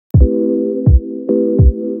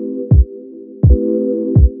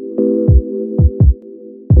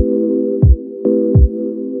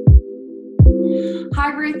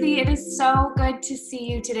Ruthie. It is so good to see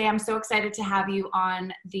you today. I'm so excited to have you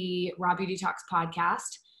on the Raw Beauty Talks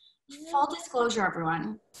podcast. Full disclosure,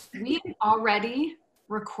 everyone, we've already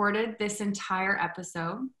recorded this entire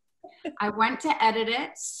episode. I went to edit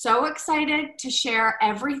it. So excited to share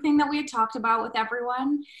everything that we had talked about with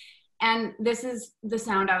everyone. And this is the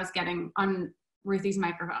sound I was getting on Ruthie's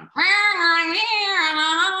microphone. I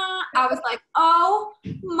was like, oh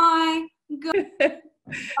my God.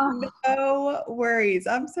 No worries.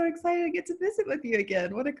 I'm so excited to get to visit with you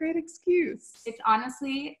again. What a great excuse. It's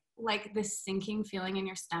honestly like this sinking feeling in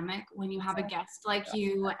your stomach when you have a guest like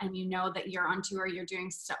you and you know that you're on tour, you're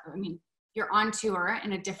doing stuff. I mean, you're on tour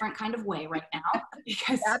in a different kind of way right now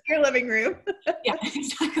because out your living room. Yeah,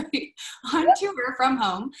 exactly. On tour from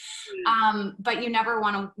home. But you never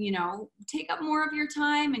want to, take up more of your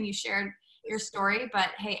time, and you shared your story, but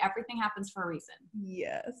hey, everything happens for a reason.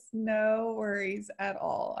 Yes, no worries at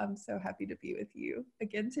all. I'm so happy to be with you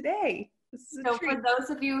again today. This is so for those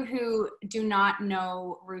of you who do not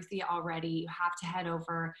know Ruthie already, you have to head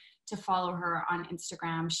over to follow her on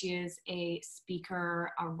Instagram. She is a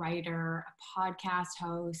speaker, a writer, a podcast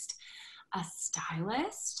host, a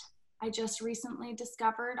stylist. I just recently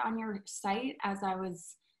discovered on your site as I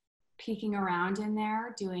was peeking around in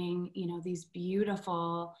there doing, these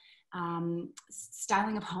beautiful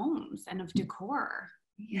styling of homes and of decor.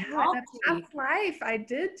 Yeah, that's life. I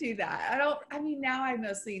did do that. Now I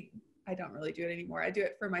don't really do it anymore. I do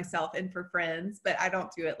it for myself and for friends, but I don't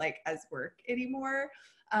do it like as work anymore.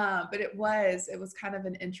 But it was kind of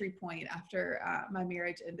an entry point after my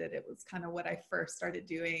marriage ended. It was kind of what I first started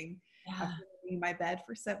doing. Yeah. After being in my bed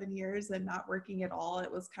for 7 years and not working at all.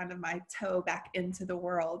 It was kind of my toe back into the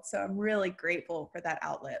world. So I'm really grateful for that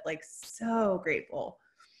outlet. Like, so grateful.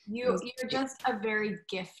 You're just a very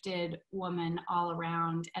gifted woman all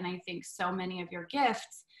around. And I think so many of your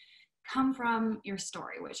gifts come from your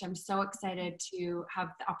story, which I'm so excited to have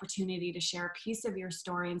the opportunity to share a piece of your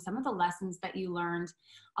story and some of the lessons that you learned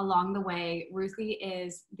along the way. Ruthie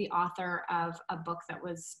is the author of a book that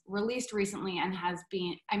was released recently and has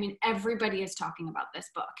been, everybody is talking about this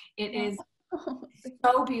book. It is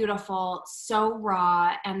so beautiful, so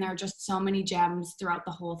raw, and there are just so many gems throughout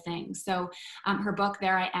the whole thing. So her book,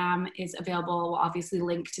 There I Am, is available. We'll obviously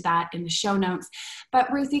link to that in the show notes.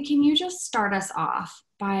 But Ruthie, can you just start us off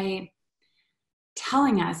by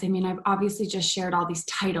telling us, I've obviously just shared all these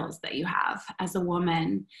titles that you have as a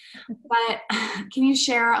woman, but can you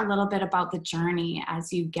share a little bit about the journey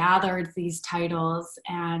as you gathered these titles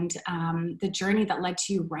and the journey that led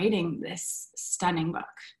to you writing this stunning book?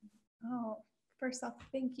 Oh, first off,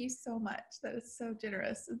 thank you so much. That is so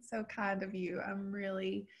generous and so kind of you. I'm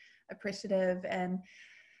really appreciative. And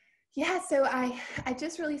yeah, so I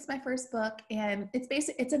just released my first book, and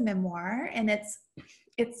it's a memoir, and it's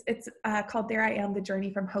called There I Am, The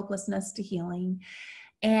Journey from Hopelessness to Healing.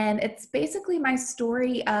 And it's basically my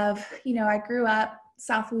story of, I grew up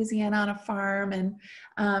South Louisiana on a farm, and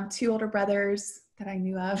 2 older brothers that I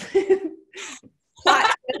knew of.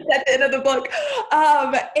 At the end of the book.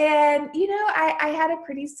 I had a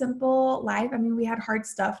pretty simple life. We had hard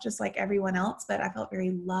stuff just like everyone else, but I felt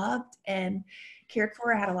very loved and cared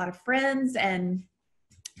for. I had a lot of friends, and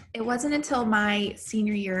it wasn't until my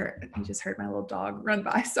senior year, you just heard my little dog run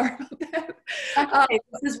by. Sorry about that. Okay,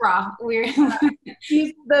 this is raw.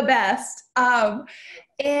 He's the best.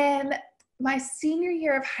 And my senior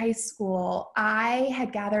year of high school, I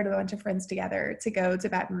had gathered a bunch of friends together to go to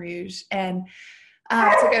Baton Rouge and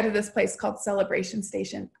to go to this place called Celebration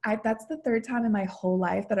Station. That's the 3rd time in my whole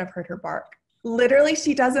life that I've heard her bark. Literally,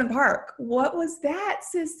 she doesn't bark. What was that,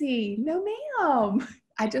 Sissy? No, ma'am.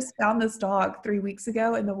 I just found this dog 3 weeks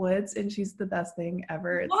ago in the woods, and she's the best thing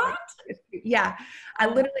ever. It's what? Yeah. I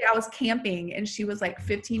was camping, and she was like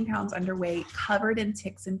 15 pounds underweight, covered in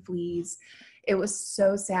ticks and fleas. It was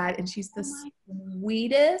so sad. And she's the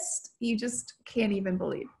sweetest. You just can't even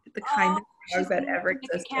believe the kind of dog that ever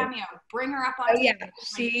existed. Cameo. Bring her up on. Oh yeah,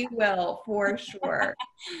 she will for sure.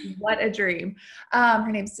 What a dream.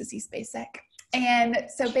 Her name's Sissy Spacek. And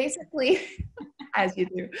so basically, as you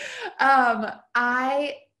do,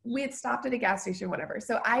 we had stopped at a gas station, whatever.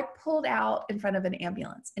 So I pulled out in front of an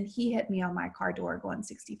ambulance, and he hit me on my car door going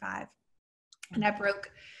 65. And I broke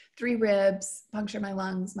 3 ribs, punctured my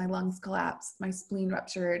lungs collapsed, my spleen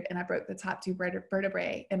ruptured, and I broke the top 2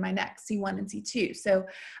 vertebrae in my neck, C1 and C2. So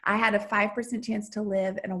I had a 5% chance to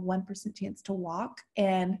live and a 1% chance to walk.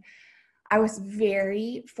 And I was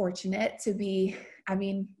very fortunate to be,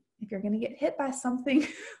 if you're going to get hit by something,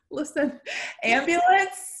 listen,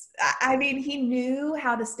 ambulance. He knew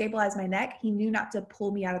how to stabilize my neck. He knew not to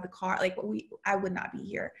pull me out of the car. I would not be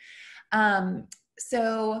here.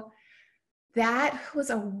 So That was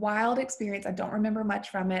a wild experience. I don't remember much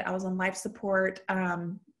from it. I was on life support.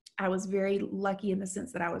 I was very lucky in the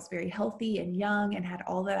sense that I was very healthy and young and had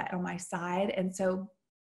all that on my side. And so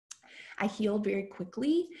I healed very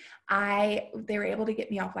quickly. They were able to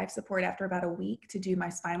get me off life support after about a week to do my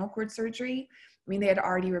spinal cord surgery. I mean, they had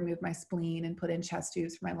already removed my spleen and put in chest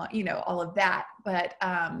tubes for my lung, all of that. But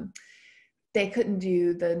they couldn't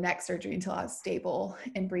do the neck surgery until I was stable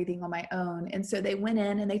and breathing on my own. And so they went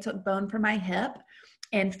in and they took bone from my hip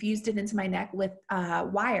and fused it into my neck with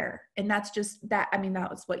wire. And that's just that. I mean,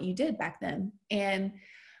 that was what you did back then. And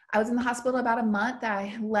I was in the hospital about a month.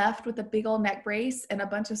 I left with a big old neck brace and a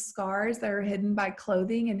bunch of scars that are hidden by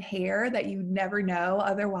clothing and hair that you never know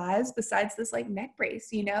otherwise, besides this like neck brace,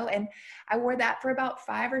 and I wore that for about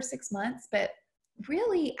 5 or 6 months. But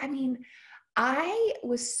really, I mean, I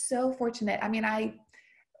was so fortunate. I mean, I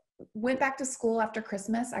went back to school after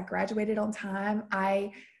Christmas. I graduated on time.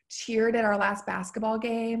 I cheered at our last basketball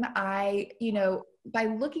game. By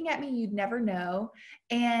looking at me, you'd never know.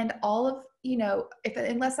 And all of,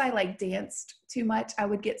 unless I like danced too much, I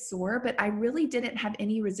would get sore, but I really didn't have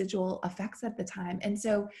any residual effects at the time. And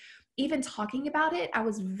so even talking about it, I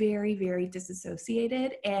was very, very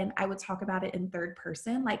disassociated, and I would talk about it in third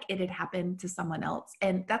person, like it had happened to someone else.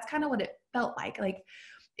 And that's kind of what it felt like. Like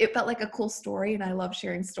it felt like a cool story, and I love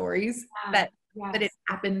sharing stories that it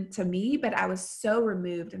happened to me, but I was so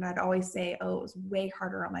removed. And I'd always say, oh, it was way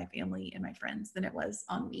harder on my family and my friends than it was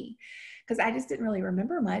on me, because I just didn't really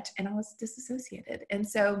remember much and I was disassociated. And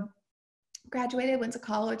so graduated, went to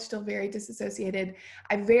college, still very disassociated.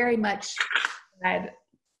 I very much had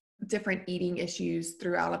different eating issues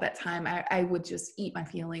throughout all that time. I would just eat my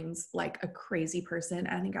feelings like a crazy person.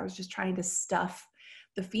 I think I was just trying to stuff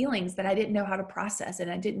the feelings that I didn't know how to process,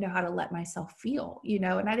 and I didn't know how to let myself feel,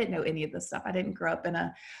 and I didn't know any of this stuff. I didn't grow up in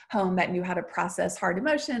a home that knew how to process hard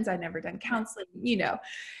emotions. I'd never done counseling,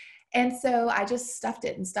 And so I just stuffed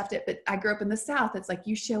it. But I grew up in the South. It's like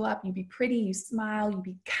you show up, you be pretty, you smile, you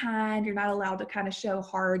be kind. You're not allowed to kind of show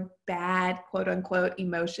hard, bad, quote unquote,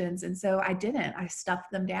 emotions. And so I didn't. I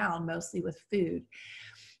stuffed them down mostly with food.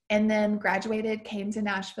 And then graduated, came to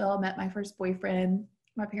Nashville, met my first boyfriend.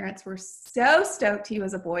 My parents were so stoked he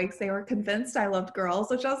was a boy because they were convinced I loved girls,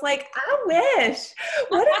 which I was like, I wish.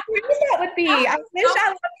 What a dream that would be. I wish I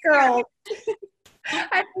loved girls.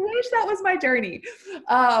 I wish that was my journey.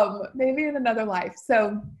 Maybe in another life.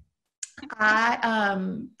 So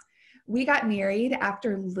we got married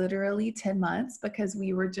after literally 10 months because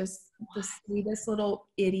we were just the sweetest little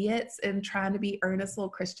idiots and trying to be earnest little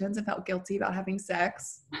Christians and felt guilty about having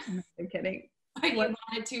sex. I'm kidding. But you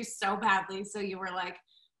wanted to so badly. So you were like,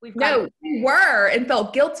 we were and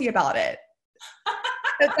felt guilty about it.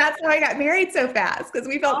 But that's how I got married so fast, because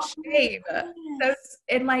we felt shame. So,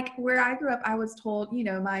 and like where I grew up, I was told,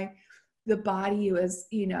 the body was,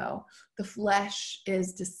 the flesh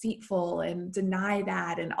is deceitful and deny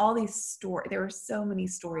that. And all these stories, there were so many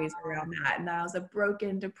stories around that. And I was a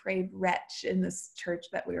broken, depraved wretch in this church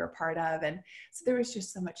that we were a part of. And so there was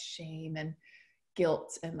just so much shame and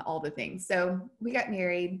guilt and all the things. So we got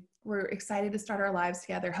married. We're excited to start our lives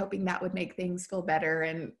together, hoping that would make things feel better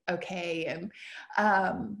and okay. And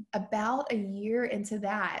about a year into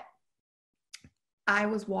that, I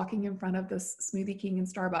was walking in front of this Smoothie King in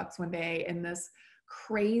Starbucks one day, and this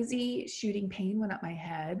crazy shooting pain went up my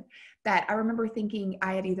head that I remember thinking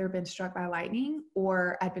I had either been struck by lightning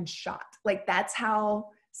or I'd been shot. Like that's how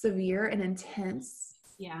severe and intense.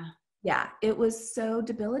 Yeah, it was so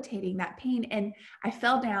debilitating, that pain. And I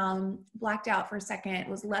fell down, blacked out for a second,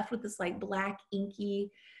 was left with this like black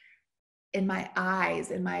inky in my eyes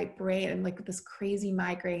and my brain and like this crazy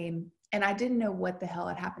migraine. And I didn't know what the hell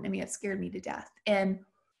had happened to me. It scared me to death. And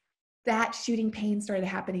that shooting pain started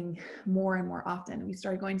happening more and more often. We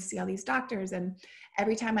started going to see all these doctors. And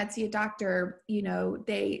every time I'd see a doctor,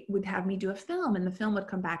 they would have me do a film, and the film would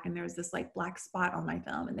come back and there was this like black spot on my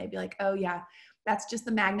film. And they'd be like, oh yeah, that's just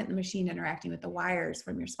the magnet in the machine interacting with the wires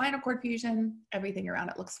from your spinal cord fusion. Everything around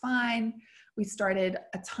it looks fine. We started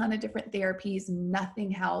a ton of different therapies. Nothing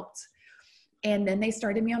helped. And then they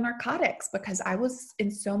started me on narcotics because I was in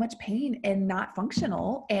so much pain and not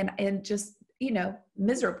functional and just,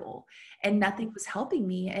 miserable, and nothing was helping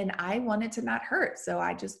me. And I wanted to not hurt. So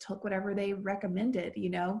I just took whatever they recommended,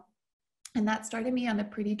 and that started me on a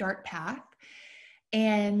pretty dark path.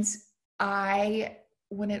 And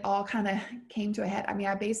when it all kind of came to a head,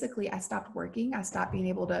 I stopped working. I stopped being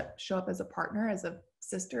able to show up as a partner, as a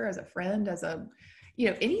sister, as a friend, as a,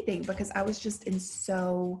 anything, because I was just in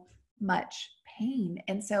so much pain.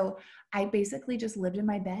 And so I basically just lived in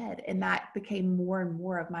my bed, and that became more and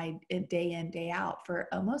more of my day in, day out for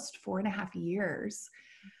almost 4.5 years.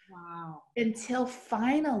 Wow. Until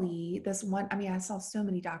finally this one, I mean, I saw so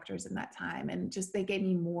many doctors in that time, and just, they gave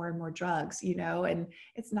me more and more drugs, you know, and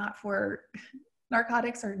it's not for,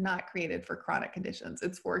 narcotics are not created for chronic conditions.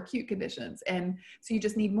 It's for acute conditions. And so you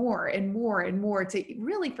just need more and more and more to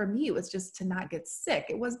really, for me, it was just to not get sick.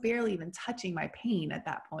 It was barely even touching my pain at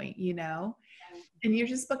that point, you know, and you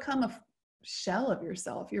just become a shell of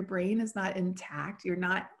yourself. Your brain is not intact. You're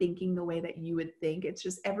not thinking the way that you would think. It's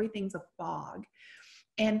just, everything's a fog.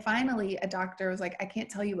 And finally, a doctor was like, I can't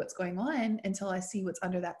tell you what's going on until I see what's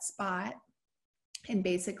under that spot. And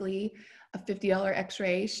basically, a $50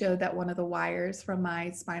 x-ray showed that one of the wires from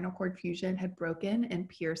my spinal cord fusion had broken and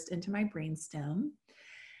pierced into my brainstem.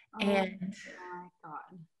 Oh, and my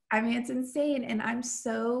God. I mean, it's insane. And I'm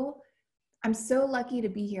so lucky to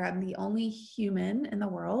be here. I'm the only human in the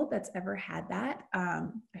world that's ever had that. I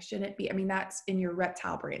shouldn't be. I mean, that's in your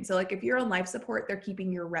reptile brain. So like, if you're on life support, they're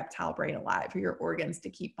keeping your reptile brain alive for your organs to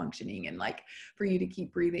keep functioning and like for you to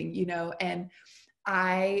keep breathing, you know. And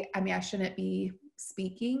I mean, I shouldn't be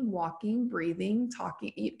speaking, walking, breathing,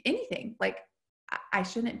 talking, anything. Like, I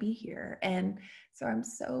shouldn't be here. And so I'm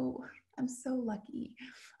so lucky.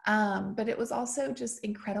 But it was also just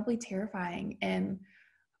incredibly terrifying and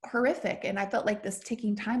horrific. And I felt like this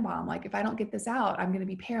ticking time bomb. Like, if I don't get this out, I'm going to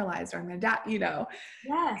be paralyzed or I'm going to die, you know?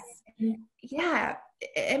 Yes. Yeah.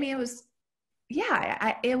 I mean, it was,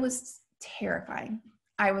 it was terrifying.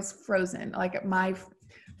 I was frozen. Like, my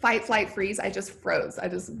fight, flight, freeze, I just froze. I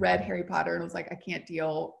just read Harry Potter and was like, I can't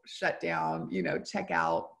deal, shut down, you know, check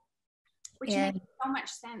out. Which makes so much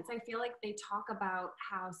sense. I feel like they talk about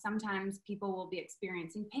how sometimes people will be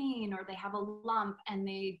experiencing pain or they have a lump and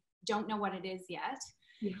they don't know what it is yet.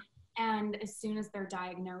 Yeah. And as soon as they're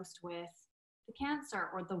diagnosed with the cancer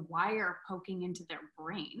or the wire poking into their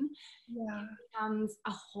brain, it becomes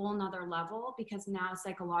a whole nother level, because now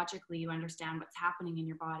psychologically you understand what's happening in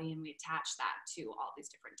your body, and we attach that to all these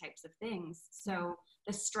different types of things. So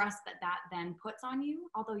the stress that then puts on you,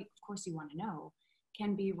 although of course you want to know,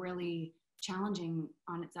 can be really challenging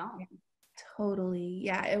on its own. Totally.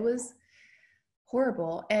 Yeah, it was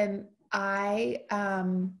horrible. And I,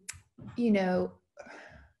 you know,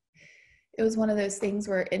 it was one of those things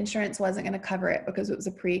where insurance wasn't going to cover it because it was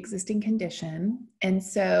a pre-existing condition. And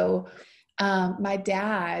so my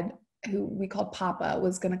dad, who we called Papa,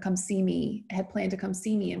 was going to come see me, had planned to come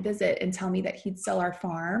see me and visit and tell me that he'd sell our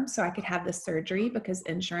farm so I could have the surgery because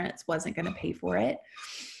insurance wasn't going to pay for it.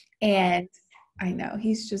 And I know,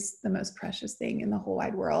 he's just the most precious thing in the whole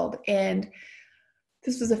wide world. And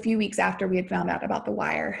this was a few weeks after we had found out about the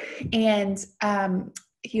wire. And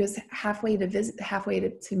he was halfway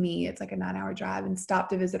to me. It's like a 9-hour drive, and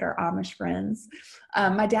stopped to visit our Amish friends.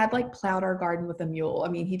 My dad like plowed our garden with a mule.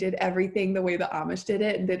 I mean, he did everything the way the Amish did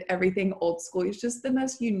it and did everything old school. He's just the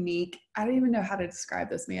most unique. I don't even know how to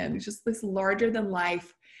describe this man. He's just this larger than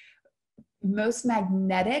life, most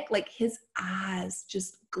magnetic, like his eyes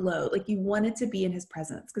just glowed. Like you wanted to be in his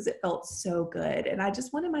presence because it felt so good. And I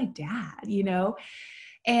just wanted my dad, you know?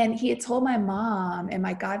 And he had told my mom and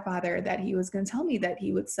my godfather that he was going to tell me that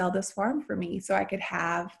he would sell this farm for me so I could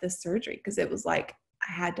have this surgery, because it was like,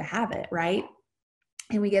 I had to have it, right?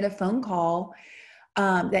 And we get a phone call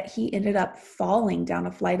that he ended up falling down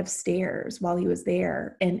a flight of stairs while he was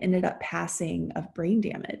there and ended up passing of brain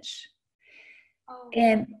damage. Oh,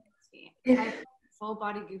 and I have full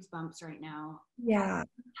body goosebumps right now. Yeah.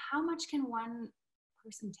 How much can one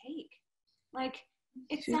person take? Like,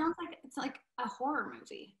 it sounds like it's like a horror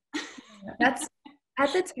movie. That's,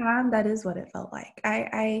 at the time, that is what it felt like.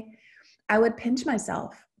 I would pinch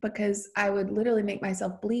myself because I would literally make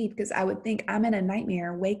myself bleed, because I would think, I'm in a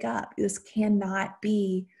nightmare. Wake up. This cannot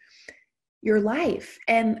be your life.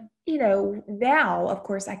 And, you know, now, of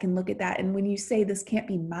course, I can look at that. And when you say this can't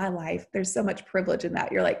be my life, there's so much privilege in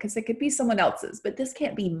that. You're like, because it could be someone else's, but this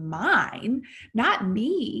can't be mine, not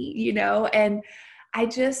me, you know? And I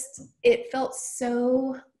felt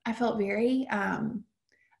very, I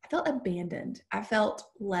felt abandoned. I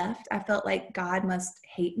felt left. I felt like God must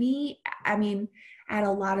hate me. I mean, I had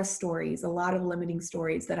a lot of stories, a lot of limiting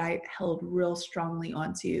stories that I held real strongly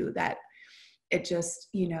onto, that it just,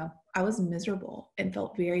 you know, I was miserable and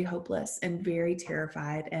felt very hopeless and very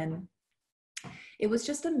terrified. And it was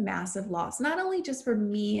just a massive loss, not only just for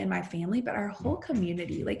me and my family, but our whole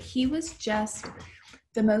community. Like, he was just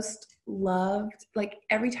the most loved. Like,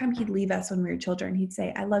 every time he'd leave us when we were children, he'd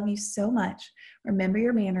say, I love you so much. Remember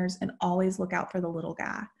your manners and always look out for the little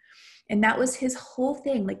guy. And that was his whole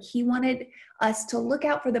thing. Like, he wanted us to look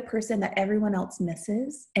out for the person that everyone else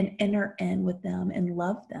misses and enter in with them and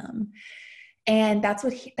love them. And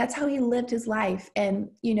that's how he lived his life. And,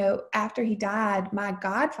 you know, after he died, my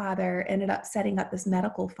godfather ended up setting up this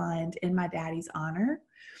medical fund in my daddy's honor.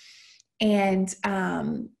 And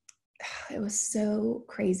it was so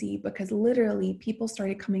crazy because literally people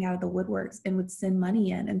started coming out of the woodworks and would send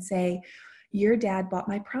money in and say, your dad bought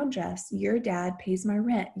my prom dress. Your dad pays my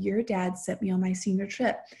rent. Your dad sent me on my senior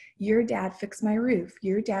trip. Your dad fixed my roof.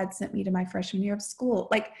 Your dad sent me to my freshman year of school.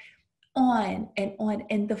 Like on and on.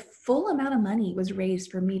 And the full amount of money was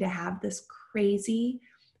raised for me to have this crazy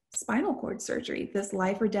spinal cord surgery, this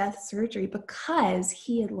life or death surgery, because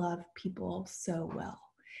he had loved people so well.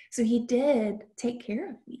 So he did take care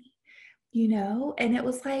of me, you know, and it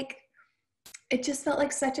was like, it just felt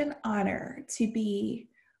like such an honor to be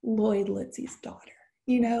Lloyd Lindsey's daughter,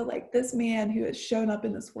 you know, like this man who has shown up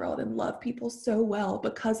in this world and loved people so well.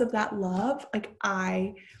 Because of that love, like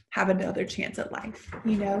I have another chance at life,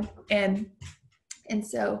 you know, and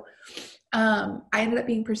so I ended up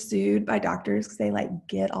being pursued by doctors because they like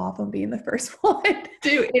get off on being the first one to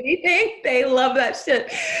do anything. They love that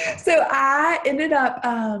shit. So I ended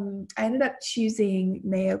up choosing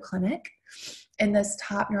Mayo Clinic, and this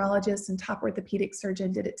top neurologist and top orthopedic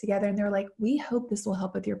surgeon did it together. And they're like, we hope this will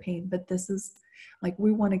help with your pain, but this is like,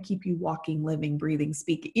 we want to keep you walking, living, breathing,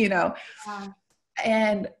 speaking, you know?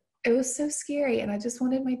 And it was so scary. And I just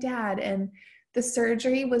wanted my dad. And the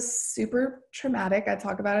surgery was super traumatic. I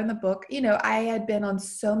talk about it in the book. You know, I had been on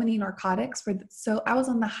so many narcotics so I was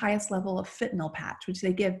on the highest level of fentanyl patch, which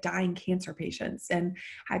they give dying cancer patients, and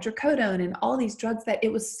hydrocodone and all these drugs, that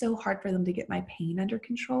it was so hard for them to get my pain under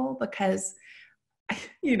control because,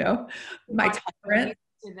 you know, my tolerance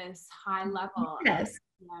to this high level. Yes.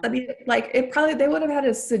 I mean, like they would have had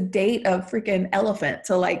to sedate a freaking elephant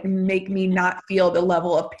to like make me not feel the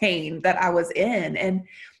level of pain that I was in. And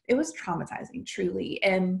it was traumatizing, truly.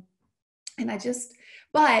 And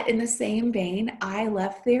but in the same vein, I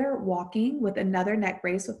left there walking with another neck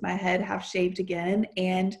brace with my head half shaved again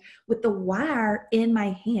and with the wire in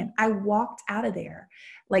my hand. I walked out of there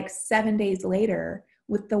like 7 days later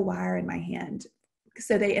with the wire in my hand.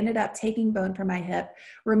 So they ended up taking bone from my hip,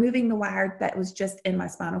 removing the wire that was just in my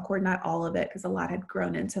spinal cord, not all of it, because a lot had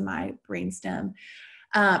grown into my brainstem,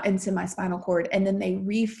 into my spinal cord. And then they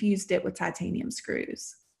refused it with titanium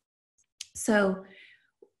screws. So,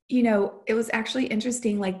 you know, it was actually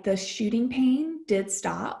interesting. Like the shooting pain did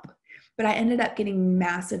stop, but I ended up getting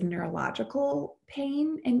massive neurological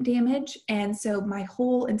pain and damage. And so my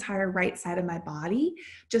whole entire right side of my body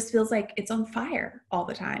just feels like it's on fire all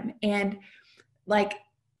the time. And like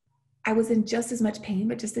I was in just as much pain,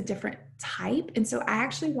 but just a different type. And so I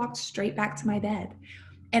actually walked straight back to my bed.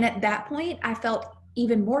 And at that point, I felt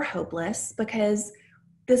even more hopeless because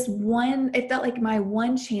it felt like my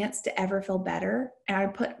one chance to ever feel better. And I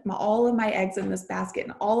put all of my eggs in this basket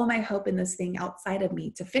and all of my hope in this thing outside of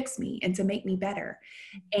me to fix me and to make me better.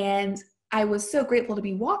 And I was so grateful to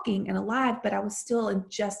be walking and alive, but I was still in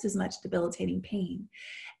just as much debilitating pain.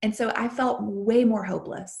 And so I felt way more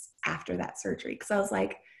hopeless after that surgery because I was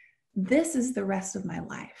like, this is the rest of my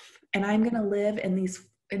life. And I'm going to live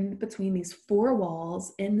in between these four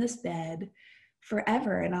walls in this bed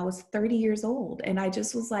forever. And I was 30 years old. And I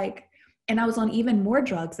just was like, and I was on even more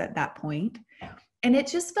drugs at that point. And it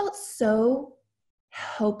just felt so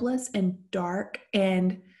hopeless and dark.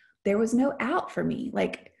 And there was no out for me.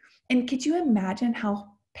 Like, and could you imagine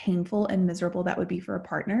how painful and miserable that would be for a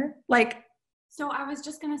partner? Like, so I was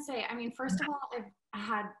just going to say, I mean, first of all, I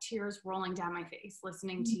had tears rolling down my face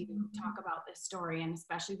listening to you talk about this story, and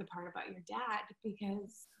especially the part about your dad,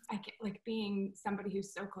 because I get, like, being somebody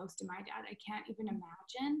who's so close to my dad, I can't even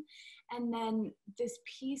imagine. And then this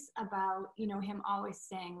piece about, you know, him always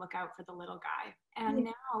saying, look out for the little guy. And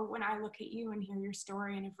now when I look at you and hear your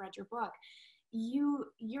story and have read your book,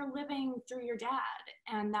 you're living through your dad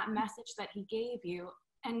and that message that he gave you.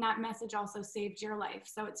 And that message also saved your life.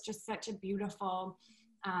 So it's just such a beautiful,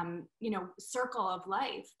 you know, circle of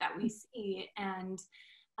life that we see, and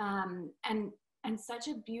such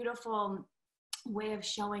a beautiful way of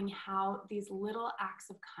showing how these little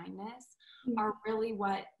acts of kindness are really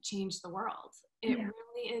what change the world. It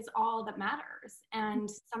really is all that matters. And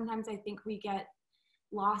sometimes I think we get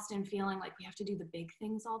lost in feeling like we have to do the big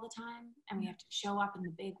things all the time and we have to show up in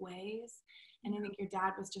the big ways. And I think your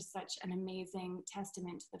dad was just such an amazing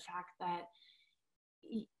testament to the fact that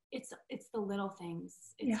it's the little things.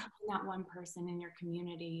 It's that one person in your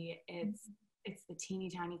community. It's the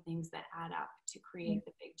teeny tiny things that add up to create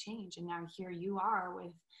the big change. And now here you are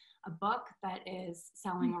with a book that is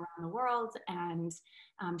selling around the world and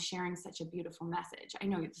sharing such a beautiful message. I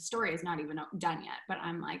know the story is not even done yet, but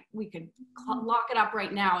I'm like, we could lock it up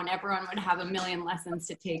right now and everyone would have a million lessons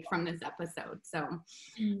to take from this episode. So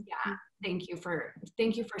yeah, thank you for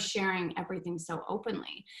sharing everything so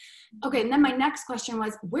openly. Okay, and then my next question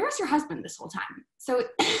was, where's your husband this whole time? So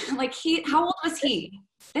like how old was he?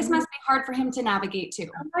 This must be hard for him to navigate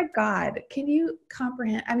too. Oh my God, can you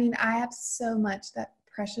comprehend? I mean, I have so much, that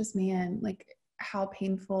precious man, like how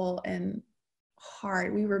painful and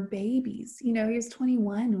hard. We were babies, you know, he was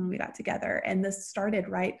 21 when we got together, and this started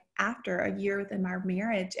right after a year within our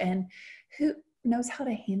marriage. And who knows how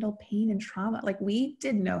to handle pain and trauma? Like, we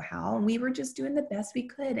didn't know how, and we were just doing the best we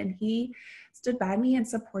could. And he stood by me and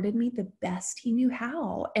supported me the best he knew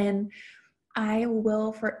how. And I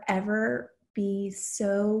will forever be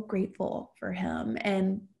so grateful for him.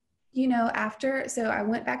 And, you know, so I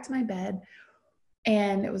went back to my bed,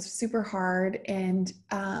 and it was super hard. And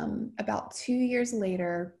about 2 years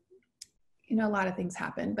later, you know, a lot of things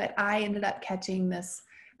happened, but I ended up catching this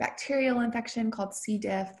bacterial infection called C.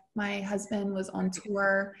 diff. My husband was on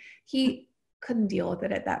tour. He couldn't deal with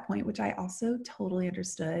it at that point, which I also totally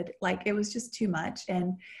understood. Like, it was just too much.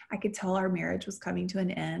 And I could tell our marriage was coming to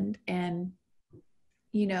an end. And,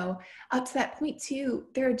 you know, up to that point too,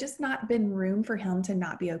 there had just not been room for him to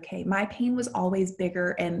not be okay. My pain was always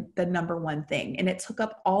bigger and the number one thing, and it took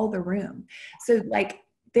up all the room. So like,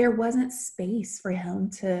 there wasn't space for him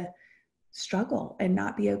to struggle and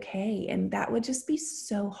not be okay. And that would just be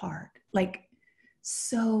so hard, like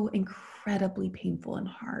so incredibly painful and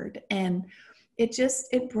hard. And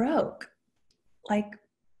it broke, like,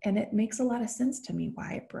 and it makes a lot of sense to me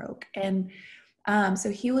why it broke. And so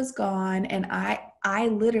he was gone, and I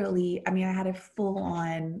literally, I mean, I had a full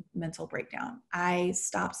on mental breakdown. I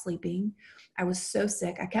stopped sleeping. I was so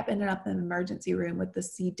sick. I kept ending up in the emergency room with the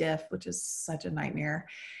C. diff, which is such a nightmare.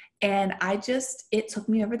 And it took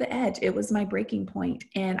me over the edge. It was my breaking point.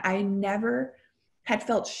 And I never had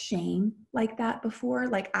felt shame like that before.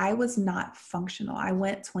 Like, I was not functional. I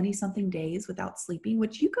went 20 something days without sleeping,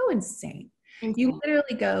 which you go insane. You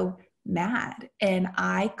literally go mad. And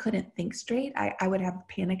I couldn't think straight. I would have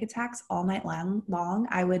panic attacks all night long.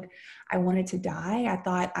 I wanted to die. I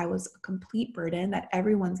thought I was a complete burden, that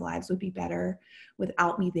everyone's lives would be better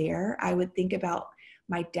without me there. I would think about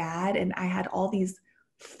my dad, and I had all these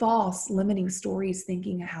false limiting stories,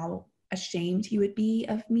 thinking how ashamed he would be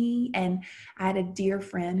of me. And I had a dear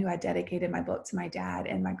friend who I dedicated my book to my dad,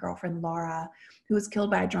 and my girlfriend Laura, who was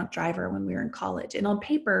killed by a drunk driver when we were in college. And on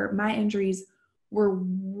paper, my injuries were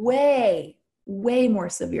way, way more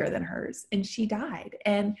severe than hers. And she died.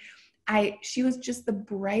 And she was just the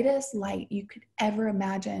brightest light you could ever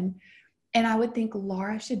imagine. And I would think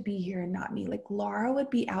Laura should be here and not me. Like, Laura would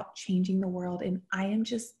be out changing the world, and I am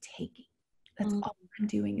just taking. That's all I'm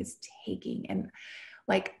doing, is taking, and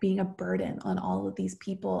like being a burden on all of these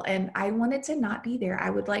people. And I wanted to not be there. I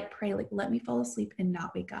would like pray, like, let me fall asleep and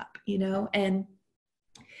not wake up, you know? And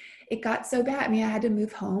it got so bad. I mean, I had to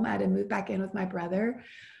move home. I had to move back in with my brother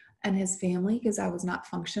and his family because I was not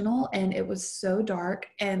functional, and it was so dark.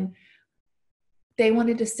 And they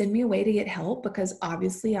wanted to send me away to get help because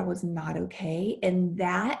obviously I was not okay. And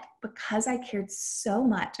that, because I cared so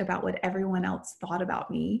much about what everyone else thought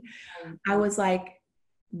about me, I was like,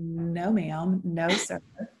 no, ma'am, no, sir,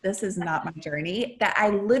 this is not my journey. That I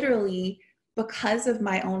literally, because of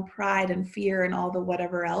my own pride and fear and all the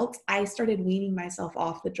whatever else, I started weaning myself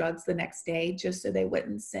off the drugs the next day just so they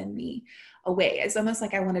wouldn't send me away. It's almost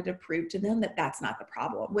like I wanted to prove to them that that's not the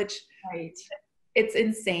problem, which it's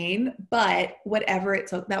insane, but whatever it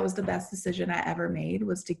took, that was the best decision I ever made,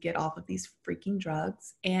 was to get off of these freaking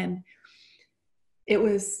drugs. And it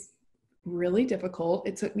was really difficult.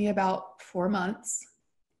 It took me about 4 months.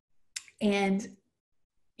 And,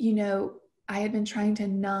 you know, I had been trying to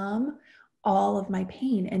numb all of my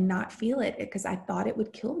pain and not feel it because I thought it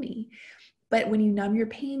would kill me. But when you numb your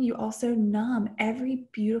pain, you also numb every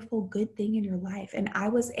beautiful, good thing in your life. And I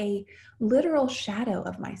was a literal shadow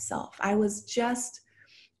of myself. I was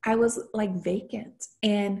like vacant.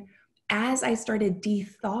 And as I started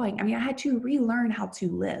de-thawing, I mean, I had to relearn how to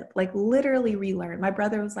live, like literally relearn. My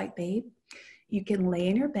brother was like, babe, you can lay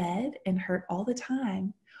in your bed and hurt all the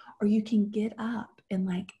time, or you can get up and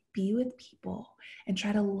like be with people and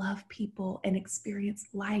try to love people and experience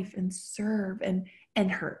life and serve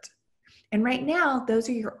and hurt. And right now, those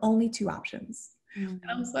are your only two options. And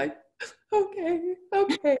I was like, okay,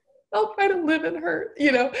 I'll try to live and hurt,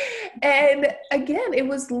 you know? And again, it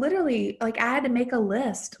was literally like, I had to make a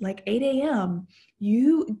list, like 8 a.m.,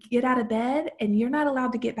 you get out of bed and you're not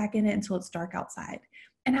allowed to get back in it until it's dark outside.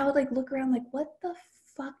 And I would like look around like, what the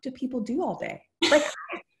fuck do people do all day? Like,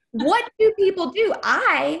 what do people do?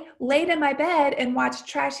 I laid in my bed and watched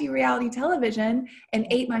trashy reality television and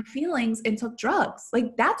ate my feelings and took drugs.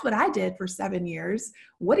 Like, that's what I did for 7 years.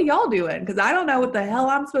 What are y'all doing? Because I don't know what the hell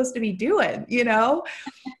I'm supposed to be doing, you know?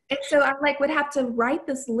 And so I like would have to write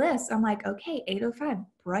this list. I'm like, okay, 8:05,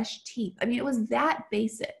 brush teeth. I mean, it was that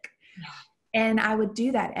basic. And I would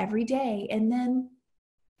do that every day. And then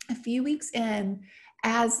a few weeks in,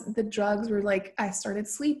 as the drugs were like, I started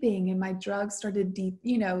sleeping and my drugs started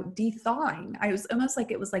de-thawing. I was almost like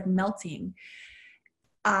it was like melting.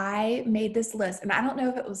 I made this list, and I don't know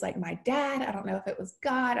if it was like my dad, I don't know if it was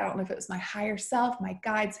God, I don't know if it was my higher self, my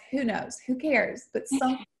guides, who knows, who cares? But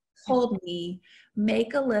something told me,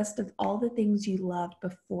 make a list of all the things you loved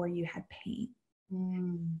before you had pain.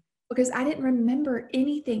 Because I didn't remember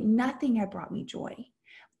anything, nothing had brought me joy.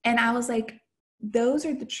 And I was like, those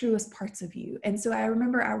are the truest parts of you. And so I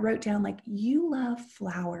remember I wrote down like, you love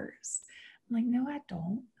flowers. I'm like, no, I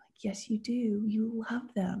don't. Like, yes, you do. You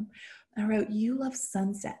love them. I wrote, you love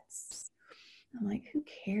sunsets. I'm like, who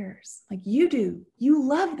cares? Like, you do. You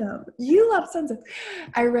love them. You love sunsets.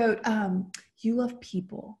 I wrote, you love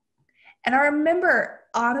people. And I remember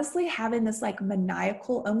honestly having this like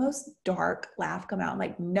maniacal, almost dark laugh come out. I'm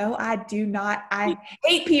like, no, I do not. I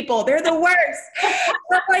hate people. They're the worst.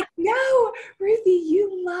 I'm like, no, Ruthie,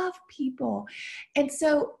 you love people. And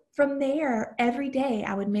so from there, every day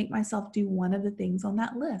I would make myself do one of the things on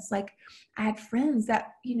that list. Like I had friends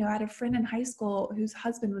that, I had a friend in high school whose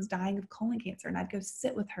husband was dying of colon cancer, and I'd go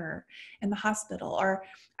sit with her in the hospital, or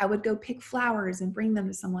I would go pick flowers and bring them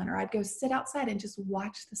to someone, or I'd go sit outside and just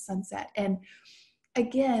watch the sunset. And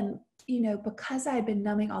again, because I had been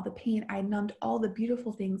numbing all the pain, I numbed all the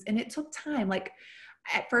beautiful things, and it took time. Like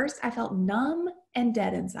at first I felt numb and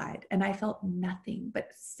dead inside, and I felt nothing, but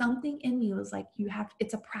something in me was like,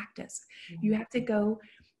 it's a practice. You have to go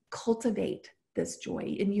cultivate this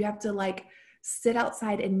joy, and you have to like sit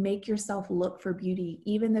outside and make yourself look for beauty,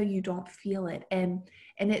 even though you don't feel it. And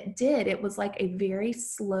it was like a very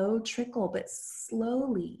slow trickle, but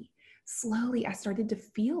slowly I started to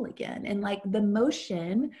feel again. And like the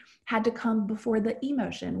motion had to come before the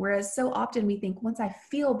emotion. Whereas so often we think, once I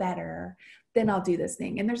feel better, then I'll do this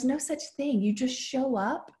thing. And there's no such thing. You just show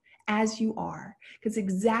up as you are, because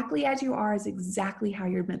exactly as you are is exactly how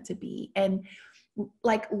you're meant to be. And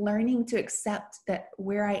like learning to accept that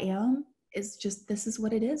where I am is just, this is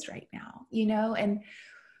what it is right now, and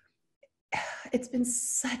it's been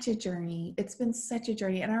such a journey.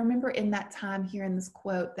 And I remember in that time hearing this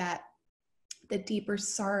quote that the deeper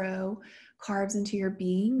sorrow carves into your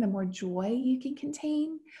being, the more joy you can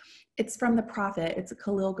contain. It's from the prophet. It's a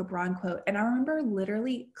Khalil Gibran quote. And I remember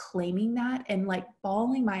literally claiming that and like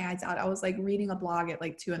bawling my eyes out. I was like reading a blog at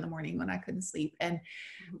like 2 a.m. when I couldn't sleep, and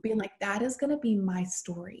being like, that is going to be my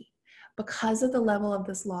story because of the level of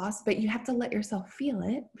this loss, but you have to let yourself feel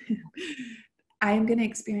it. I am going to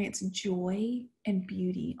experience joy and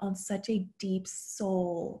beauty on such a deep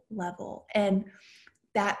soul level. And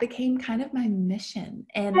that became kind of my mission.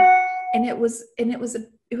 And it was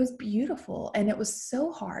beautiful, and it was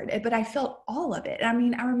so hard, but I felt all of it. I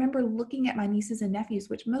mean, I remember looking at my nieces and nephews,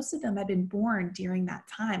 which most of them had been born during that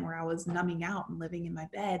time where I was numbing out and living in my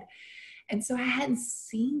bed. And so I hadn't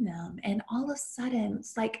seen them. And all of a sudden,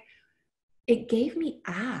 it's like, it gave me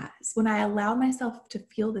eyes when I allowed myself to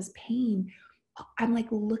feel this pain. I'm like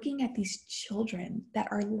looking at these children that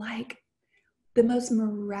are like the most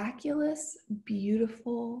miraculous,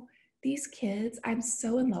 beautiful, these kids, I'm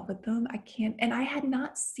so in love with them. And I had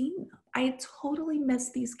not seen them. I had totally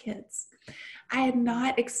missed these kids. I had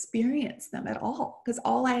not experienced them at all, because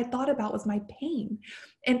all I had thought about was my pain.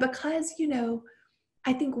 And because,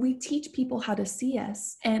 I think we teach people how to see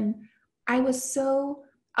us. And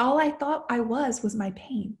all I thought I was my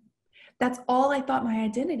pain. That's all I thought my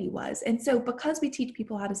identity was. And so because we teach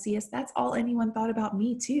people how to see us, that's all anyone thought about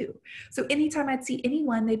me too. So anytime I'd see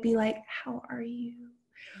anyone, they'd be like, how are you?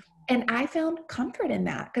 And I found comfort in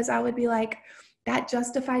that, because I would be like, that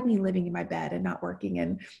justified me living in my bed and not working,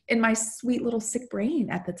 and in my sweet little sick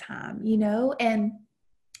brain at the time, And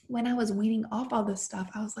when I was weaning off all this stuff,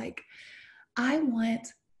 I was like,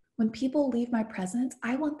 when people leave my presence,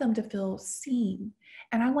 I want them to feel seen,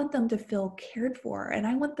 and I want them to feel cared for, and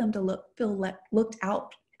I want them to feel looked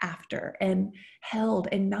out after and held,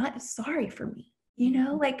 and not sorry for me.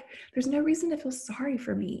 Like there's no reason to feel sorry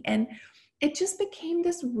for me. And it just became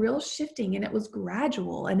this real shifting, and it was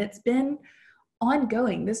gradual, and it's been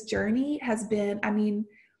ongoing. This journey has been,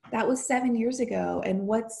 that was 7 years ago, and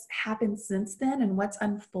what's happened since then, and what's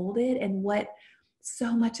unfolded, and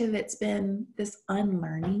so much of it's been this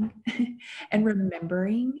unlearning and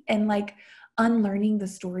remembering, and like unlearning the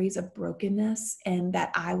stories of brokenness and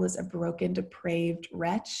that I was a broken, depraved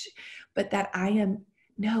wretch, but that I am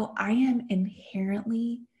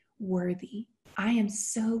inherently worthy. I am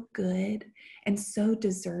so good and so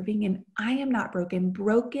deserving, and I am not broken.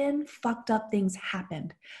 Broken, fucked up things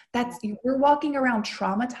happened. We're walking around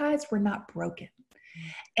traumatized, we're not broken.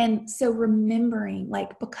 And so remembering,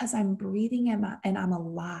 like, because I'm breathing and I'm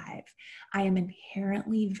alive, I am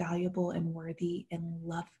inherently valuable and worthy and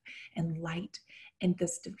love and light. And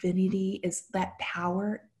this divinity is that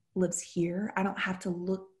power lives here. I don't have to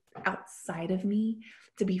look outside of me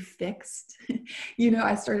to be fixed.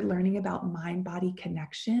 I started learning about mind-body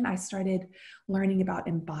connection. I started learning about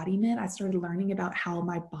embodiment. I started learning about how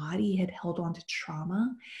my body had held on to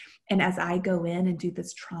trauma. And as I go in and do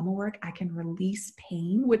this trauma work, I can release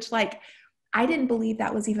pain, which, like, I didn't believe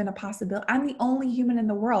that was even a possibility. I'm the only human in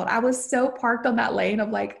the world. I was so parked on that lane of,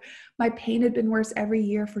 like, my pain had been worse every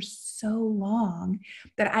year for so long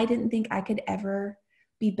that I didn't think I could ever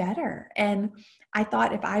be better. And I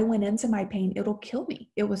thought if I went into my pain, it'll kill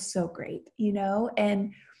me. It was so great,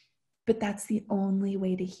 but that's the only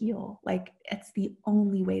way to heal. Like, it's the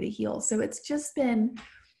only way to heal. So it's just been,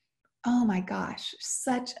 oh my gosh,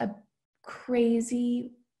 such a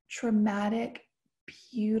crazy, traumatic,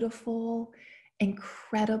 beautiful,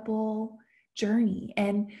 incredible journey.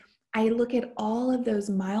 And I look at all of those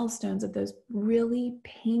milestones of those really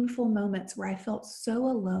painful moments where I felt so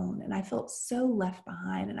alone and I felt so left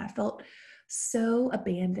behind and I felt so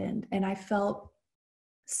abandoned and I felt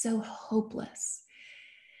so hopeless.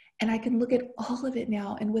 And I can look at all of it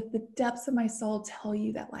now and with the depths of my soul tell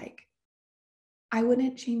you that, like, I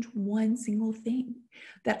wouldn't change one single thing,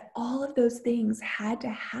 that all of those things had to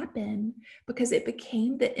happen because it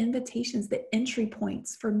became the invitations, the entry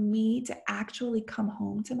points for me to actually come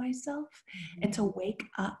home to myself and to wake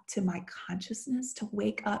up to my consciousness, to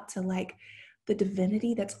wake up to, like, the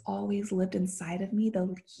divinity that's always lived inside of me,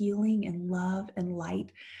 the healing and love and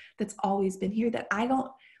light that's always been here. That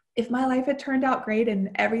if my life had turned out great and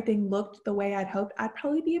everything looked the way I'd hoped, I'd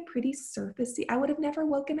probably be a pretty surfacey. I would have never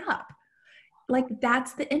woken up. Like,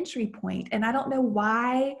 that's the entry point. And I don't know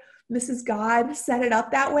why Mrs. God set it up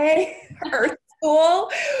that way, Earth School,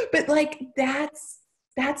 but, like,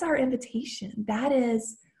 that's our invitation. That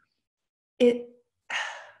is it.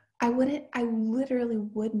 I literally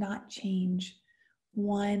would not change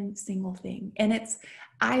one single thing. And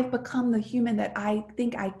I've become the human that I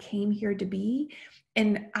think I came here to be.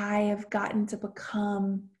 And I have gotten to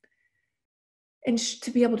become and to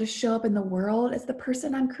be able to show up in the world as the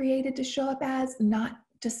person I'm created to show up as, not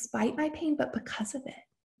despite my pain, but because of it.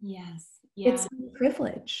 Yes. Yeah. It's a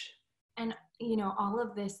privilege. And, all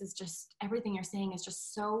of this is just, everything you're saying is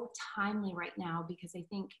just so timely right now, because I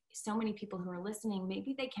think so many people who are listening,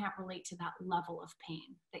 maybe they can't relate to that level of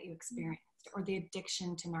pain that you experienced or the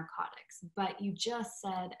addiction to narcotics, but you just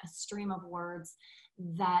said a stream of words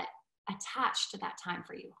that attached to that time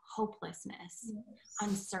for you: hopelessness, yes,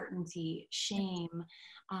 uncertainty, shame,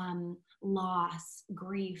 loss,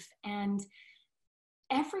 grief. And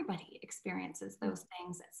everybody experiences those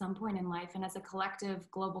things at some point in life. And as a collective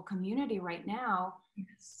global community right now,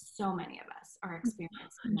 yes, so many of us are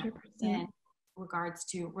experiencing 100%. In regards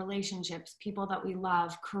to relationships, people that we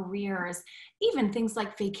love, careers, even things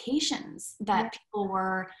like vacations that, yeah, people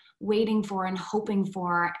were waiting for and hoping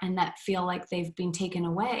for and that feel like they've been taken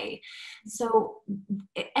away. So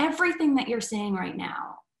everything that you're saying right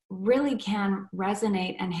now really can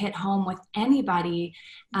resonate and hit home with anybody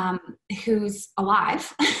who's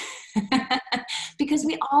alive because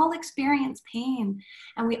we all experience pain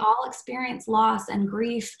and we all experience loss and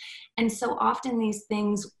grief. And so often these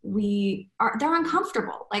things they're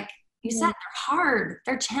uncomfortable. Like you said, they're hard,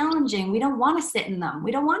 they're challenging. We don't want to sit in them.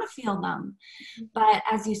 We don't want to feel them. But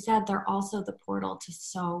as you said, they're also the portal to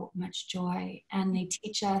so much joy. And they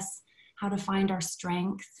teach us how to find our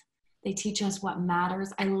strength. They teach us what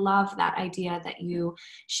matters. I love that idea that you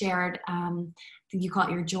shared. You call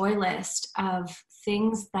it your joy list of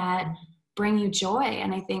things that bring you joy.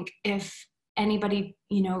 And I think if anybody,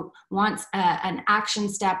 wants an action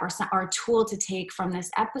step or a tool to take from this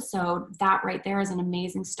episode, that right there is an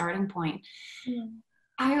amazing starting point. Yeah.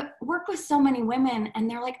 I work with so many women and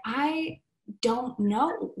they're like, I don't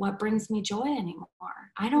know what brings me joy anymore.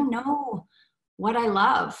 I don't know what I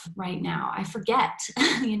love right now. I forget,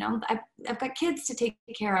 I've got kids to take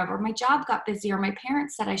care of, or my job got busy, or my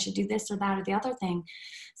parents said I should do this or that or the other thing.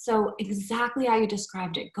 So exactly how you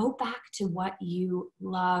described it, go back to what you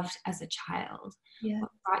loved as a child. Yeah. What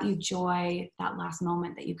brought you joy, that last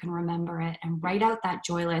moment that you can remember it, and write out that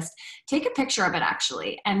joy list. Take a picture of it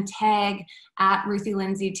actually, and tag at Ruthie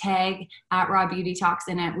Lindsey, tag at Raw Beauty Talks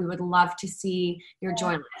in it. We would love to see your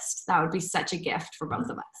joy list. That would be such a gift for both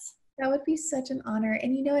of us. That would be such an honor.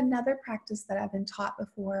 And another practice that I've been taught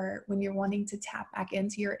before when you're wanting to tap back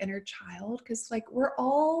into your inner child, because like we're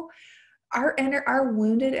all, our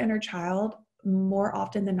wounded inner child more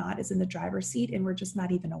often than not is in the driver's seat, and we're just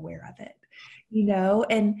not even aware of it,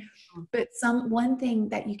 but one thing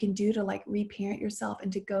that you can do to like reparent yourself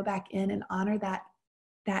and to go back in and honor that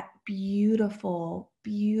beautiful,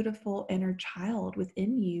 beautiful inner child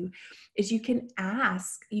within you is you can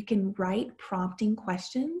write prompting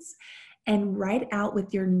questions and write out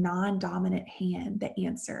with your non-dominant hand the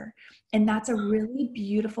answer. And that's a really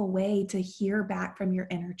beautiful way to hear back from your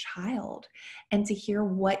inner child and to hear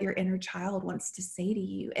what your inner child wants to say to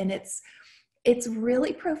you. And it's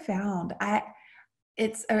really profound.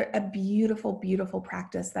 It's a beautiful, beautiful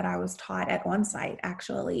practice that I was taught at OnSite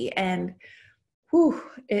actually. And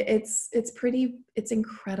it's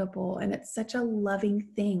incredible. And it's such a loving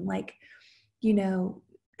thing. Like,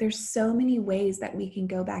 there's so many ways that we can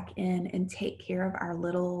go back in and take care of our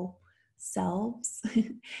little selves,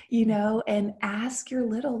 and ask your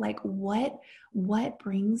little, like, what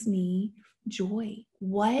brings me joy?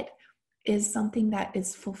 What is something that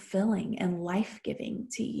is fulfilling and life-giving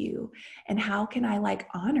to you? And how can I like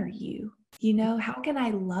honor you? How can I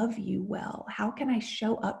love you well? How can I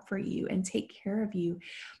show up for you and take care of you?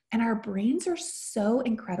 And our brains are so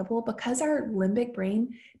incredible because our limbic brain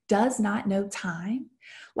does not know time.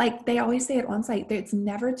 Like they always say at OnSite, it's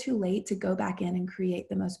never too late to go back in and create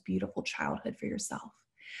the most beautiful childhood for yourself,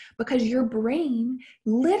 because your brain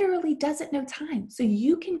literally doesn't know time. So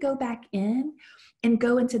you can go back in and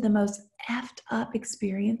go into the most effed up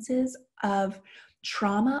experiences of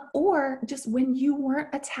trauma, or just when you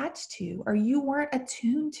weren't attached to, or you weren't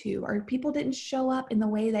attuned to, or people didn't show up in the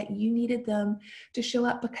way that you needed them to show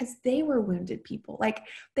up because they were wounded people. Like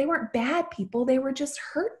they weren't bad people, they were just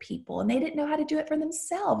hurt people, and they didn't know how to do it for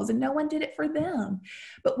themselves, and no one did it for them.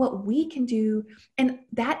 But what we can do, and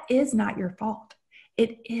that is not your fault.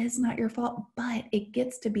 It is not your fault, but it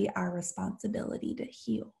gets to be our responsibility to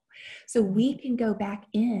heal. So we can go back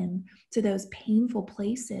in to those painful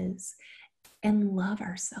places and love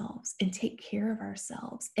ourselves and take care of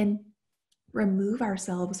ourselves and remove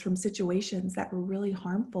ourselves from situations that were really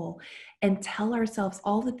harmful and tell ourselves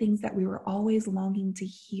all the things that we were always longing to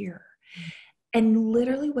hear. And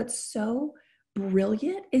literally what's so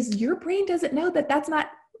brilliant is your brain doesn't know that that's not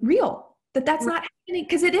real, that that's not happening,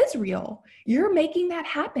 because it is real. You're making that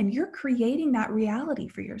happen. You're creating that reality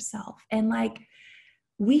for yourself. And like,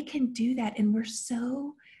 we can do that. And we're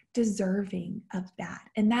so deserving of that.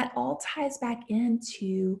 And that all ties back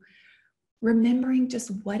into remembering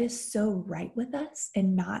just what is so right with us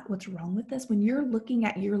and not what's wrong with us. When you're looking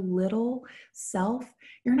at your little self,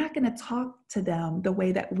 you're not going to talk to them the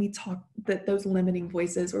way that we talk, those limiting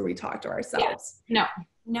voices where we talk to ourselves. Yeah.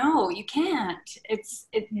 No, you can't.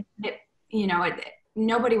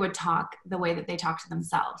 Nobody would talk the way that they talk to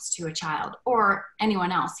themselves to a child or anyone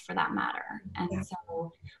else for that matter. And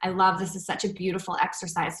so I love, this is such a beautiful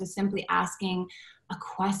exercise. So simply asking a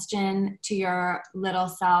question to your little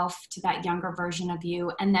self, to that younger version of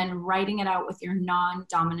you, and then writing it out with your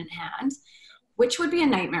non-dominant hand, which would be a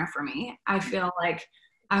nightmare for me. I feel like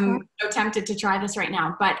I'm so tempted to try this right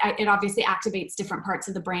now, but it obviously activates different parts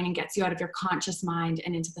of the brain and gets you out of your conscious mind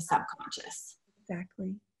and into the subconscious.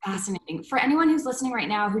 Exactly. Fascinating. For anyone who's listening right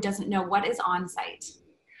now who doesn't know, what is OnSite?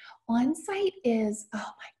 OnSite is, oh my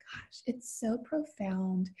gosh, it's so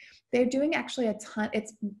profound. They're doing actually a ton.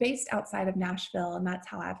 It's based outside of Nashville, and that's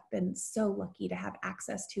how I've been so lucky to have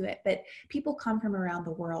access to it. But people come from around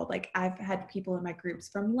the world. Like I've had people in my groups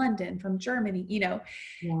from London, from Germany,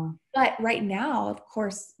 Yeah. But right now, of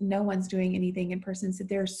course, no one's doing anything in person. So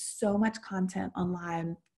there's so much content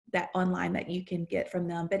online that you can get from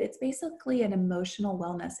them, but it's basically an emotional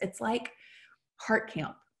wellness. It's like heart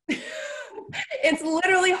camp. It's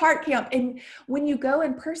literally heart camp. And when you go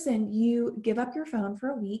in person, you give up your phone for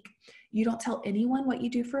a week. You don't tell anyone what you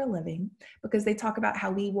do for a living, because they talk about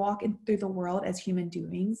how we walk through the world as human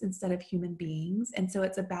doings instead of human beings. And so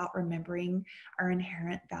it's about remembering our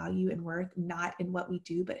inherent value and worth, not in what we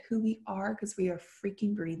do, but who we are, because we are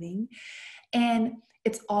freaking breathing. And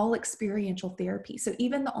it's all experiential therapy. So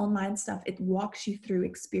even the online stuff, it walks you through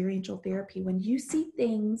experiential therapy. When you see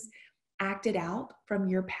things acted out from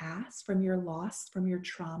your past, from your loss, from your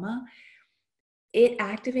trauma, it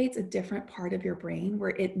activates a different part of your brain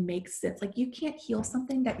where it makes sense. Like, you can't heal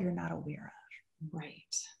something that you're not aware of.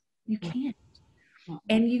 Right. You can't. Mm-hmm.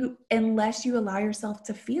 And unless you allow yourself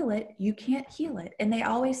to feel it, you can't heal it. And they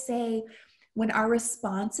always say when our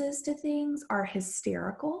responses to things are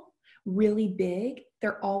hysterical, really big,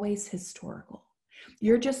 they're always historical.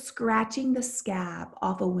 You're just scratching the scab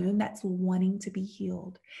off a wound that's wanting to be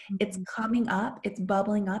healed. Mm-hmm. It's coming up, it's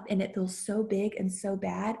bubbling up, and it feels so big and so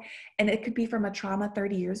bad. And it could be from a trauma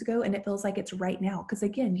 30 years ago, and it feels like it's right now. Because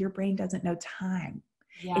again, your brain doesn't know time.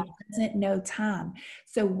 Yeah. It doesn't know time.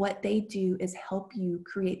 So what they do is help you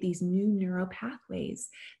create these new neural pathways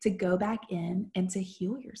to go back in and to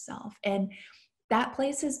heal yourself. And that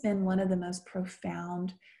place has been one of the most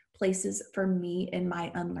profound places for me in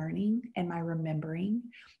my unlearning and my remembering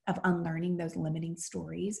of unlearning those limiting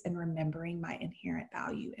stories and remembering my inherent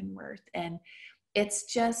value and worth. And it's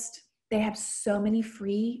just, they have so many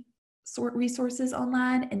free resources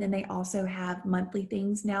online. And then they also have monthly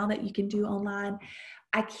things now that you can do online.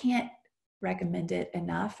 I can't recommend it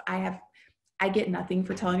enough. I get nothing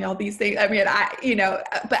for telling you all these things. I mean,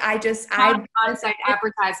 but I'm on-site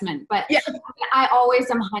advertisement, but yeah. I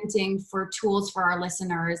always am hunting for tools for our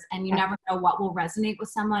listeners, and you never know what will resonate with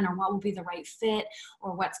someone or what will be the right fit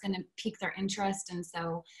or what's going to pique their interest. And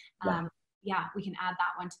so, we can add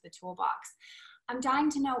that one to the toolbox. I'm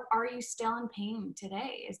dying to know, are you still in pain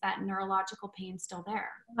today? Is that neurological pain still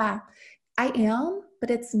there? I am,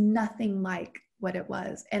 but it's nothing like what it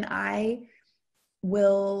was. And I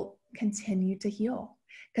will continue to heal,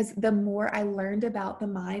 because the more I learned about the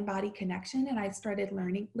mind-body connection, and I started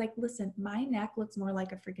learning, like, listen, my neck looks more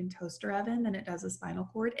like a freaking toaster oven than it does a spinal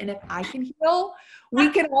cord. And if I can heal, we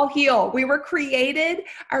can all heal. We were created,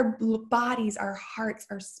 our bodies, our hearts,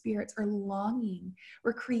 our spirits are longing.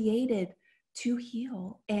 We're created to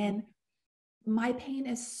heal. And my pain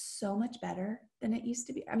is so much better than it used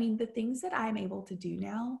to be. I mean, the things that I'm able to do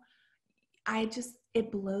now,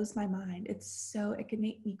 it blows my mind. It can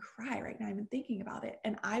make me cry right now even thinking about it.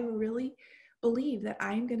 And I really believe that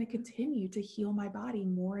I'm going to continue to heal my body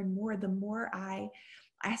more and more. The more I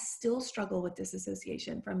still struggle with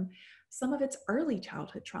disassociation from some of its early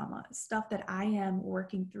childhood trauma, stuff that I am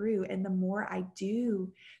working through. And the more I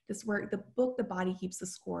do this work, the book, The Body Keeps the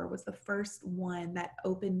Score, was the first one that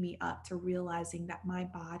opened me up to realizing that my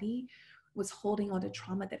body was holding on to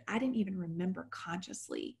trauma that I didn't even remember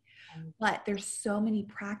consciously. But there's so many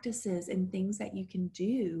practices and things that you can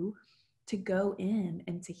do to go in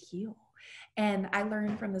and to heal. And I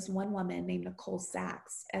learned from this one woman named Nicole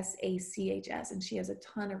Sachs, Sachs, and she has a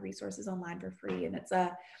ton of resources online for free. And it's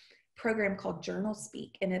a program called Journal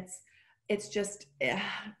Speak. And it's just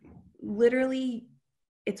literally,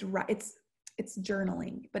 it's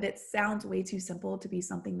journaling, but it sounds way too simple to be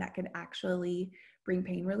something that can actually bring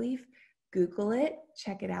pain relief. Google it,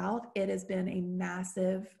 check it out. It has been a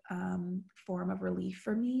massive form of relief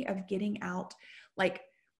for me, of getting out, like,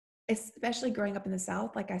 especially growing up in the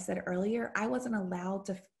South. Like I said earlier, I wasn't allowed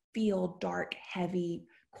to feel dark, heavy,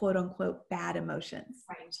 quote unquote, bad emotions,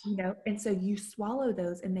 right? And so you swallow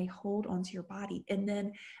those and they hold onto your body. And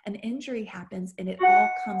then an injury happens and it all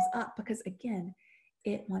comes up because, again,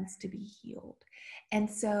 it wants to be healed. And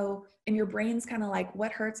so, and your brain's kind of like,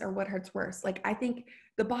 what hurts or what hurts worse? Like, I think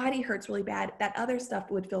the body hurts really bad. That other stuff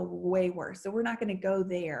would feel way worse. So we're not going to go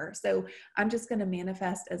there. So I'm just going to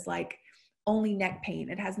manifest as like only neck pain.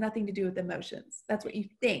 It has nothing to do with emotions. That's what you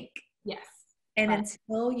think. Yes. And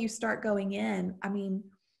until you start going in, I mean,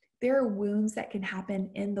 there are wounds that can happen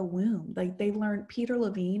in the womb. Like Peter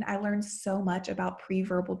Levine, I learned so much about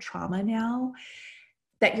pre-verbal trauma now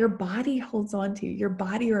that your body holds on to, your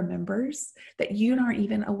body remembers, that you aren't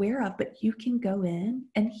even aware of, but you can go in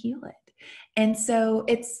and heal it. And so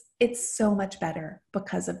it's so much better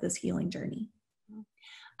because of this healing journey.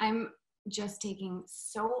 I'm just taking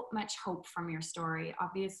so much hope from your story.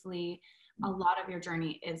 Obviously, a lot of your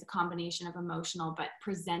journey is a combination of emotional, but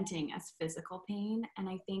presenting as physical pain. And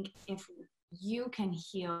I think if you can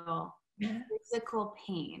heal physical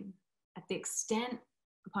pain at the extent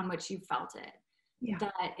upon which you felt it,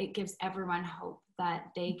 that it gives everyone hope that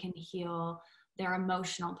they can heal their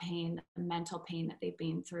emotional pain, the mental pain that they've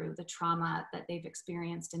been through, the trauma that they've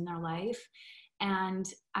experienced in their life. And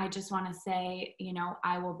I just want to say,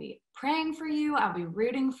 I will be praying for you. I'll be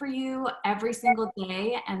rooting for you every single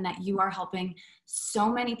day, and that you are helping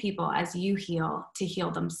so many people as you heal to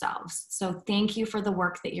heal themselves. So thank you for the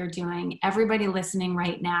work that you're doing. Everybody listening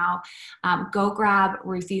right now, go grab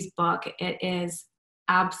Ruthie's book. It is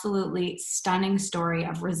absolutely stunning story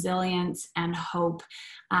of resilience and hope,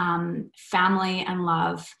 family and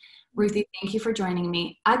love. Ruthie, thank you for joining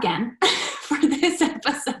me again for this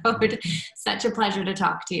episode. Such a pleasure to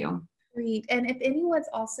talk to you. Great. And if anyone's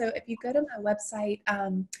also, if you go to my website,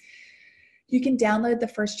 you can download the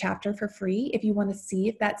first chapter for free if you want to see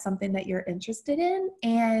if that's something that you're interested in.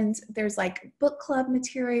 And there's like book club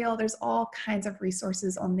material. There's all kinds of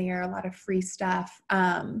resources on there, a lot of free stuff.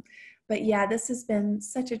 But yeah, this has been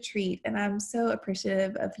such a treat, and I'm so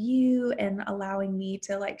appreciative of you and allowing me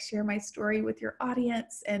to like share my story with your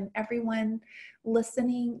audience and everyone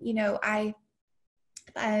listening. You know, I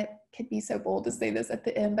could be so bold to say this at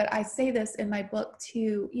the end, but I say this in my book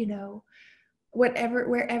too, you know,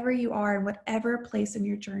 wherever you are and whatever place in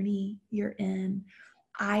your journey you're in,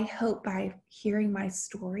 I hope by hearing my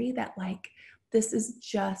story that like this is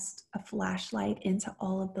just a flashlight into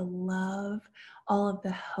all of the love, all of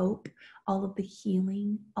the hope, all of the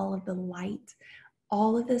healing, all of the light.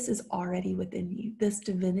 All of this is already within you. This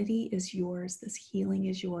divinity is yours. This healing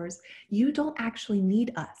is yours. You don't actually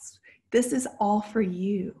need us. This is all for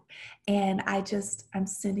you. And I'm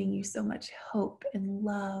sending you so much hope and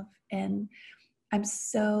love, and I'm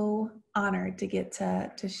so honored to get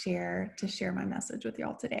to share my message with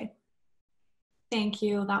y'all today. Thank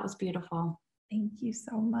you. That was beautiful. Thank you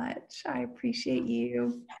so much. I appreciate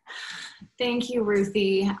you. Thank you,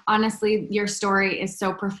 Ruthie. Honestly, your story is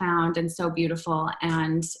so profound and so beautiful.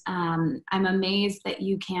 And I'm amazed that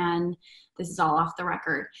you can, this is all off the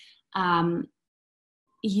record,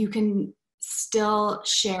 you can still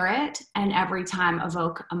share it and every time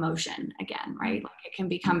evoke emotion again, right? Like it can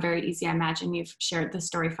become very easy. I imagine you've shared this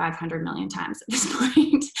story 500 million times at this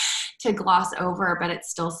point to gloss over, but it's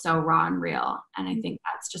still so raw and real. And I think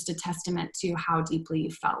that's just a testament to how deeply you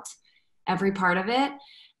felt every part of it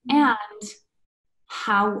and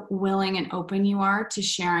how willing and open you are to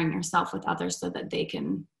sharing yourself with others so that they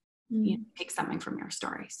can you know, take something from your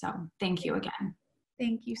story. So thank you again.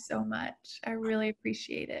 Thank you so much. I really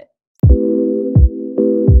appreciate it.